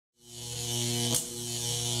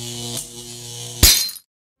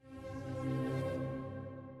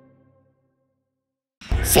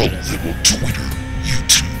Follow them on Twitter,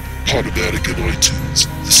 YouTube, Podomatic, and iTunes.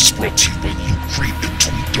 This is brought to you by Ukraine and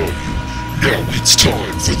Tweet.io. Now it's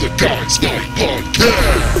time for the Guys Night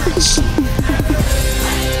Podcast!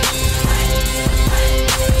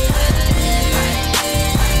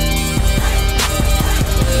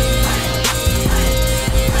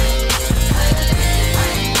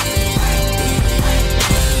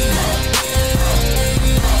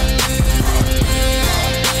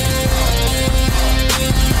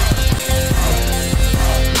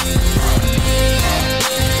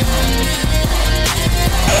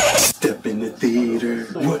 Step in the theater,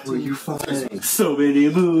 what will you find? So many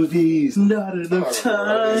movies, not enough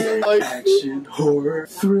time. Action, horror,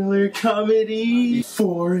 thriller, comedy,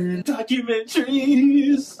 foreign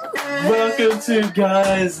documentaries. Welcome to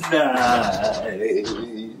Guys Night.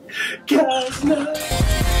 Guys Night.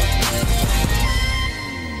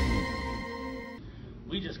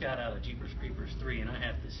 We just got out of Jeepers Creepers 3, and I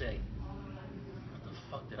have to say, what the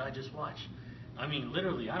fuck did I just watch? I mean,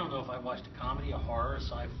 literally, I don't know if I watched a comedy, a horror,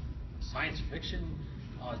 science fiction.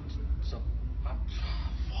 Fuck.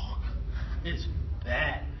 It's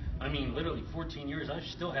bad. I mean, literally, 14 years, I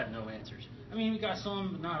still have no answers. I mean, we got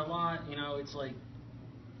some, but not a lot. You know, it's like,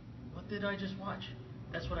 what did I just watch?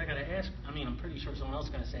 That's what I gotta ask. I mean, I'm pretty sure someone else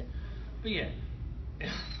is gonna say. But yeah,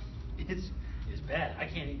 it's bad. I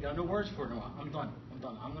can't. I got no words for it anymore. I'm done.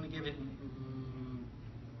 I'm gonna give it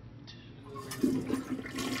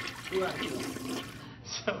 2 out of 2.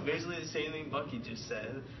 So basically the same thing Bucky just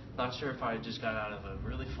said. Not sure if I just got out of a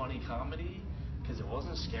really funny comedy, because it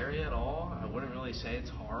wasn't scary at all. I wouldn't really say it's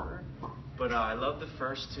horror, but I loved the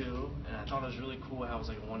first two, and I thought it was really cool how it was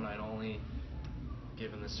like a one night only,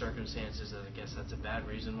 given the circumstances. I guess that's a bad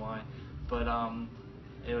reason why, but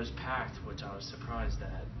it was packed, which I was surprised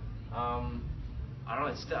at. I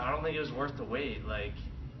don't think it was worth the wait. Like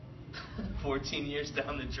 14 years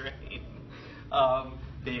down the drain.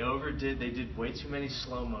 They did way too many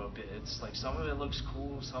slow-mo bits. Like, some of it looks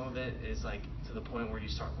cool, some of it is like to the point where you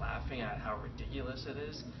start laughing at how ridiculous it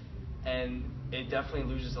is. And it definitely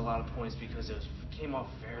loses a lot of points because it came off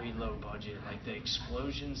very low budget. Like, the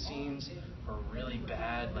explosion scenes are really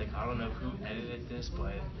bad. Like, I don't know who edited this,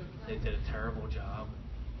 but they did a terrible job.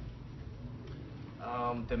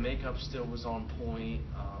 The makeup still was on point.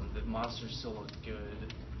 The monsters still looked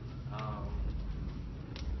good. I'm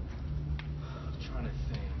trying to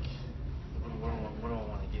think. What do I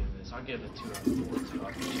want to give this? I'll give it 2 out of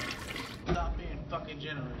 4 too. Stop being fucking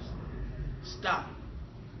generous. Stop.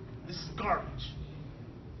 This is garbage.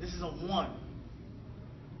 This is a 1.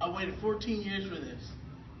 I waited 14 years for this.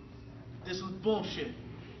 This was bullshit.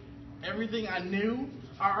 Everything I knew,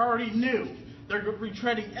 I already knew. They're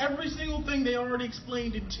retreading every single thing they already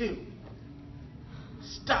explained in 2.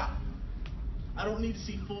 Stop. I don't need to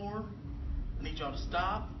see 4. I need y'all to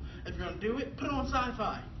stop. If you're going to do it, put it on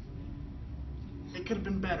Sci-Fi. It could have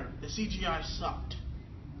been better. The CGI sucked.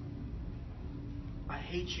 I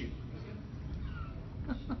hate you.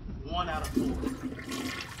 1 out of 4.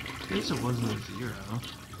 At least it wasn't a 0.